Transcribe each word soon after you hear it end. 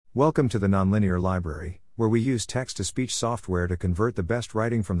Welcome to the Nonlinear Library, where we use text-to-speech software to convert the best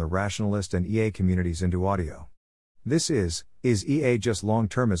writing from the rationalist and EA communities into audio. This is EA Just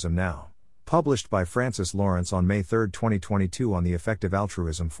Long-Termism Now? Published by Francis Lawrence on May 3, 2022 on the Effective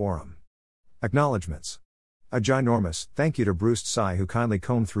Altruism Forum. Acknowledgements. A ginormous thank you to Bruce Tsai, who kindly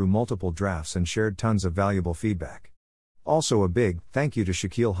combed through multiple drafts and shared tons of valuable feedback. Also a big thank you to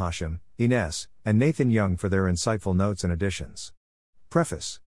Shaquille Hashim, Ines, and Nathan Young for their insightful notes and additions.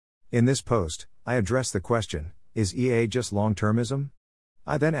 Preface. In this post, I address the question, is EA just long-termism?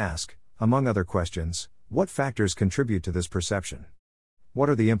 I then ask, among other questions, what factors contribute to this perception? What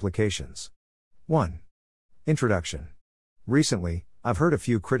are the implications? 1. Introduction. Recently, I've heard a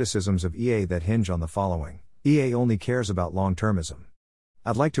few criticisms of EA that hinge on the following: EA only cares about long-termism.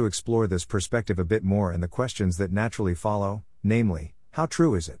 I'd like to explore this perspective a bit more and the questions that naturally follow, namely, how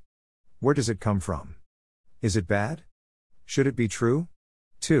true is it? Where does it come from? Is it bad? Should it be true?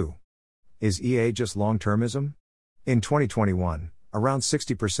 2. Is EA just long-termism? In 2021, around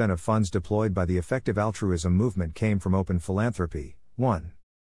 60% of funds deployed by the effective altruism movement came from open philanthropy. 1.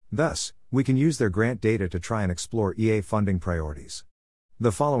 Thus, we can use their grant data to try and explore EA funding priorities.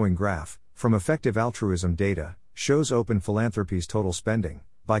 The following graph, from effective altruism data, shows open philanthropy's total spending,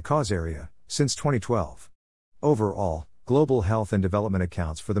 by cause area, since 2012. Overall, global health and development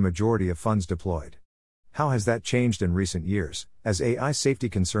accounts for the majority of funds deployed. How has that changed in recent years, as AI safety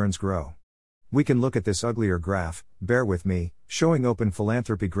concerns grow? We can look at this uglier graph, bear with me, showing open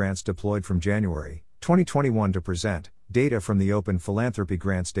philanthropy grants deployed from January 2021 to present, data from the Open Philanthropy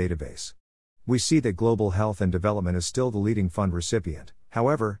Grants database. We see that global health and development is still the leading fund recipient,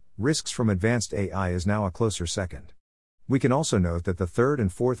 however, risks from advanced AI is now a closer second. We can also note that the third and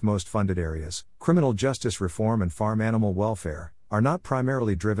fourth most funded areas, criminal justice reform and farm animal welfare, are not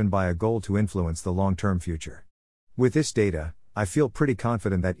primarily driven by a goal to influence the long-term future. With this data, I feel pretty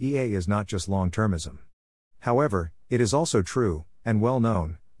confident that EA is not just long-termism. However, it is also true, and well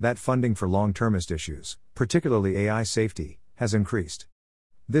known, that funding for long-termist issues, particularly AI safety, has increased.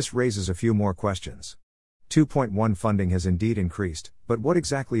 This raises a few more questions. 2.1 funding has indeed increased, but what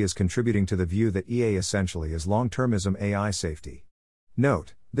exactly is contributing to the view that EA essentially is long-termism AI safety?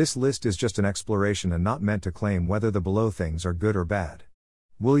 Note, this list is just an exploration and not meant to claim whether the below things are good or bad.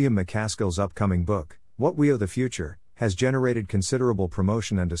 William McCaskill's upcoming book, What We Owe the Future, has generated considerable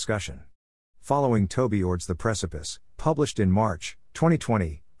promotion and discussion. Following Toby Ord's The Precipice, published in March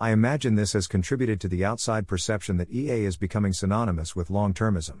 2020, I imagine this has contributed to the outside perception that EA is becoming synonymous with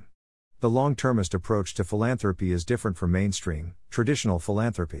long-termism. The long-termist approach to philanthropy is different from mainstream, traditional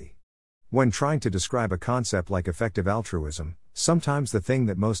philanthropy. When trying to describe a concept like effective altruism, sometimes the thing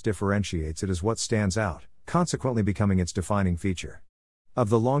that most differentiates it is what stands out, consequently becoming its defining feature. Of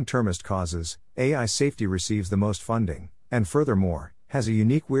the long-termist causes, AI safety receives the most funding, and furthermore, has a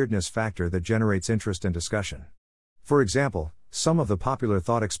unique weirdness factor that generates interest and discussion. For example, some of the popular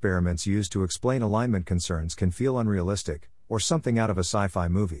thought experiments used to explain alignment concerns can feel unrealistic, or something out of a sci-fi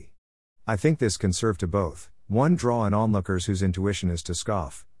movie. I think this can serve to both, 1. Draw in onlookers whose intuition is to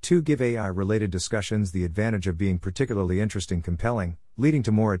scoff, 2. Give AI-related discussions the advantage of being particularly interesting, compelling, leading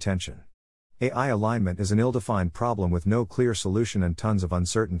to more attention. AI alignment is an ill-defined problem with no clear solution and tons of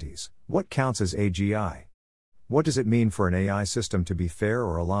uncertainties. What counts as AGI? What does it mean for an AI system to be fair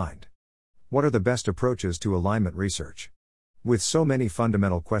or aligned? What are the best approaches to alignment research? With so many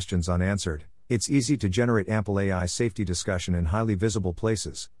fundamental questions unanswered, it's easy to generate ample AI safety discussion in highly visible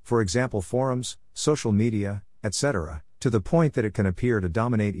places, for example forums, social media, etc., to the point that it can appear to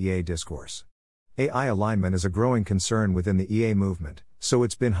dominate EA discourse. AI alignment is a growing concern within the EA movement, so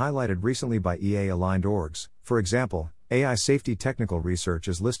it's been highlighted recently by EA-aligned orgs. For example, AI safety technical research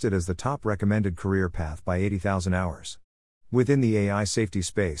is listed as the top recommended career path by 80,000 hours. Within the AI safety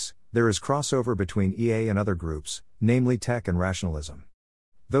space, there is crossover between EA and other groups, namely tech and rationalism.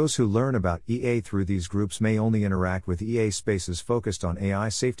 Those who learn about EA through these groups may only interact with EA spaces focused on AI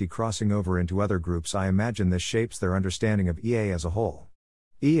safety crossing over into other groups. I imagine this shapes their understanding of EA as a whole.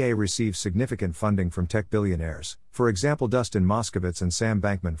 EA receives significant funding from tech billionaires, for example Dustin Moskovitz and Sam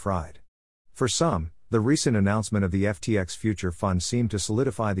Bankman-Fried. For some, the recent announcement of the FTX Future Fund seemed to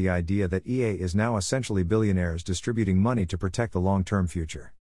solidify the idea that EA is now essentially billionaires distributing money to protect the long-term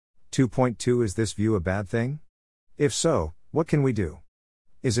future. 2.2 Is this view a bad thing? If so, what can we do?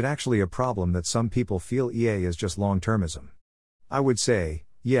 Is it actually a problem that some people feel EA is just long-termism? I would say,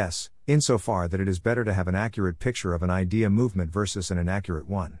 yes, insofar that it is better to have an accurate picture of an idea movement versus an inaccurate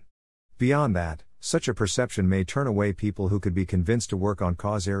one. Beyond that, such a perception may turn away people who could be convinced to work on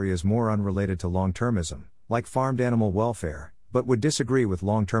cause areas more unrelated to long-termism, like farmed animal welfare, but would disagree with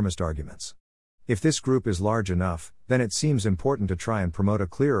long-termist arguments. If this group is large enough, then it seems important to try and promote a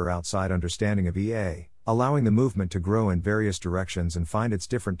clearer outside understanding of EA, allowing the movement to grow in various directions and find its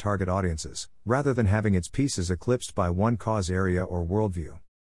different target audiences, rather than having its pieces eclipsed by one cause area or worldview.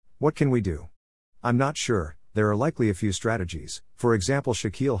 What can we do? I'm not sure. There are likely a few strategies. For example,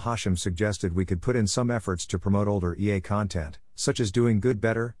 Shakil Hashim suggested we could put in some efforts to promote older EA content, such as doing good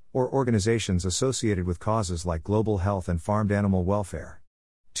better, or organizations associated with causes like global health and farmed animal welfare.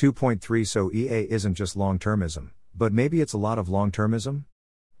 2.3 So EA isn't just long-termism, but maybe it's a lot of long-termism?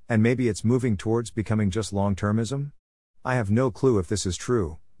 And maybe it's moving towards becoming just long-termism? I have no clue if this is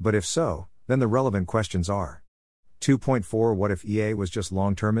true, but if so, then the relevant questions are. 2.4 What if EA was just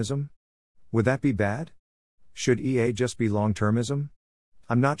long-termism? Would that be bad? Should EA just be long-termism?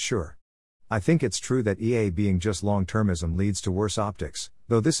 I'm not sure. I think it's true that EA being just long-termism leads to worse optics,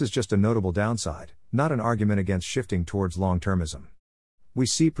 though this is just a notable downside, not an argument against shifting towards long-termism. We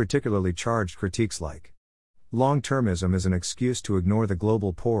see particularly charged critiques like, long-termism is an excuse to ignore the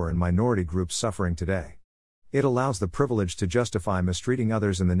global poor and minority groups suffering today. It allows the privileged to justify mistreating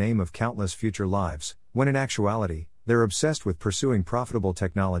others in the name of countless future lives, when in actuality, they're obsessed with pursuing profitable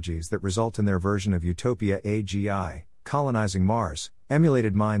technologies that result in their version of utopia AGI, colonizing Mars,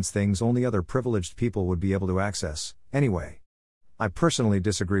 emulated minds, things only other privileged people would be able to access, anyway. I personally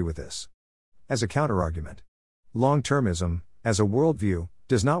disagree with this. As a counterargument, long-termism, as a worldview,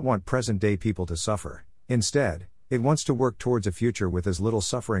 does not want present-day people to suffer. Instead, it wants to work towards a future with as little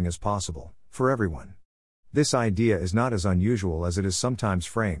suffering as possible, for everyone. This idea is not as unusual as it is sometimes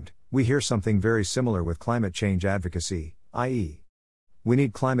framed. We hear something very similar with climate change advocacy, i.e., we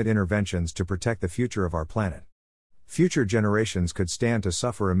need climate interventions to protect the future of our planet. Future generations could stand to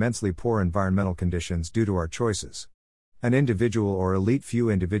suffer immensely poor environmental conditions due to our choices. An individual or elite few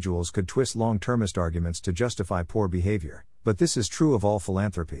individuals could twist long-termist arguments to justify poor behavior, but this is true of all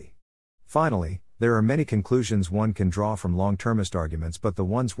philanthropy. Finally, there are many conclusions one can draw from long-termist arguments, but the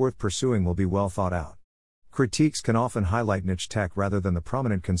ones worth pursuing will be well thought out. Critiques can often highlight niche tech rather than the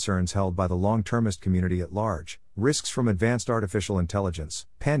prominent concerns held by the long-termist community at large, risks from advanced artificial intelligence,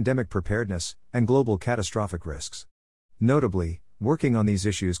 pandemic preparedness, and global catastrophic risks. Notably, working on these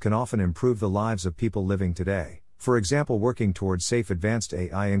issues can often improve the lives of people living today. For example, working towards safe advanced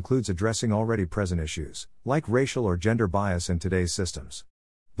AI includes addressing already present issues, like racial or gender bias in today's systems.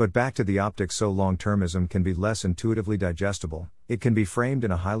 But back to the optics, so long-termism can be less intuitively digestible, it can be framed in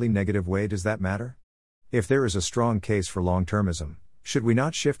a highly negative way. Does that matter? If there is a strong case for long-termism, should we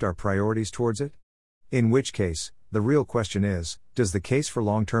not shift our priorities towards it? In which case, the real question is, does the case for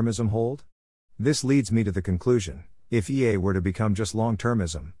long-termism hold? This leads me to the conclusion, if EA were to become just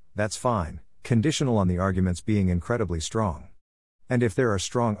long-termism, that's fine, conditional on the arguments being incredibly strong. And if there are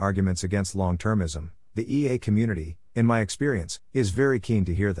strong arguments against long-termism, the EA community, in my experience, is very keen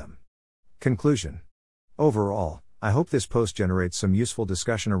to hear them. Conclusion. Overall, I hope this post generates some useful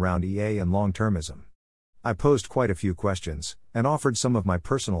discussion around EA and long-termism. I posed quite a few questions, and offered some of my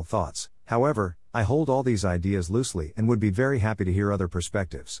personal thoughts. However, I hold all these ideas loosely and would be very happy to hear other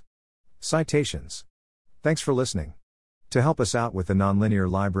perspectives. Citations. Thanks for listening. To help us out with the Nonlinear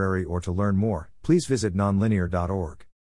Library or to learn more, please visit nonlinear.org.